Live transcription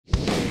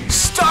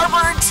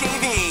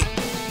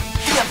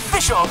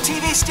official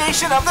TV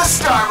station of the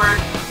Starboard.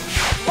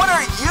 What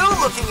are you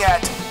looking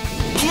at?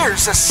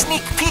 Here's a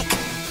sneak peek.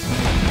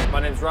 My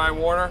name's Ryan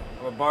Warner.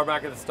 I'm a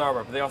barback at the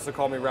Starboard, but they also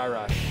call me Rai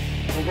Rai.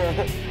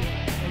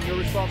 And you're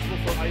responsible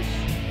for ice?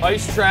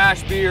 Ice,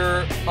 trash,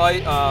 beer,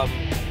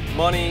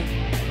 money,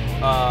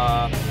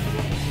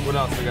 what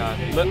else we got?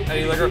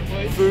 Any liquor,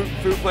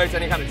 food plates,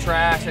 any kind of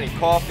trash, any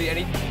coffee,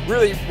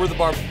 really, we're the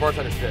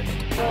bartender's fish.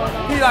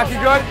 P-Doc, you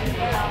good?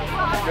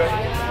 Good.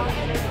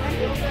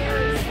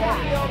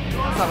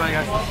 What's up, man,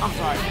 guys? I'm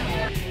sorry.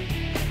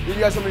 You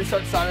guys want me to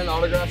start signing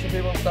autographs for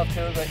people and stuff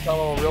too? Like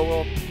tell them a real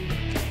world?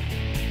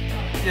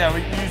 Yeah,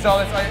 we use all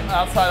this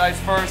outside ice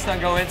first, then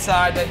go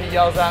inside, then he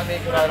yells at me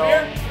because I don't.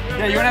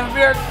 Yeah, you wanna have a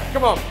beer?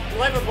 Come on. You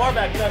like a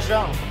barback, you gotta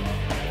show him.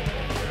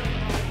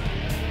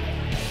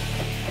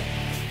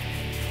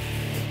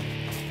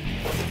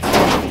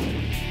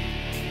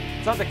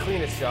 It's not the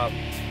cleanest job.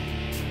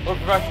 I'm a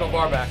professional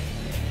barback.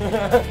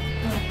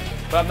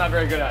 But I'm not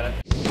very good at it.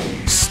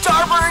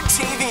 Starboard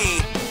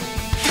TV,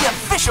 the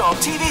official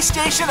TV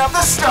station of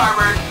the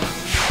Starboard.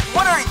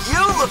 What are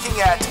you looking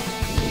at?